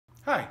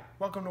Hi,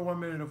 welcome to 1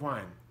 Minute of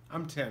Wine.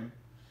 I'm Tim.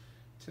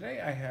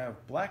 Today I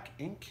have Black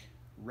Ink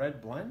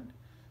Red Blend.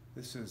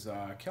 This is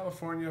a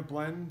California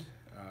blend,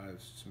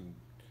 some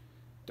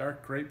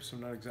dark grapes.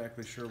 I'm not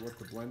exactly sure what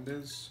the blend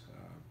is,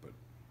 but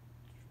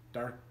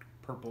dark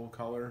purple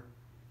color.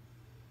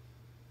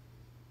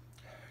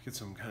 Get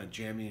some kind of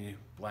jammy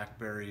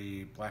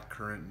blackberry, black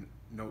currant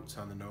notes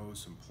on the nose,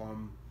 some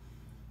plum.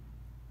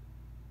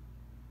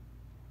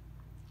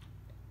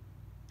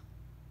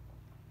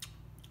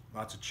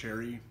 Lots of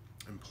cherry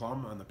and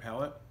plum on the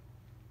palate.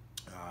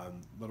 A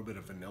little bit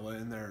of vanilla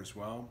in there as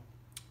well,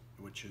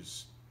 which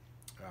is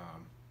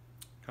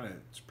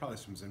it's probably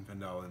some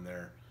Zinfandel in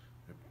there.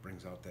 It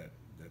brings out that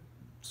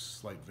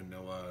slight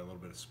vanilla, a little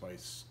bit of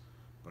spice,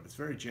 but it's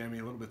very jammy,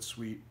 a little bit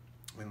sweet,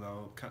 and a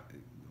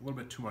little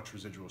bit too much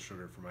residual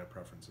sugar for my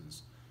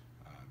preferences.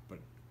 But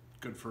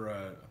good for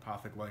a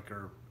apothic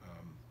liquor.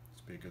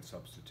 It's be a good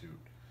substitute.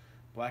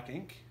 Black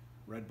Ink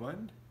Red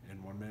Blend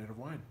and 1 Minute of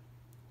Wine.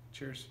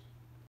 Cheers.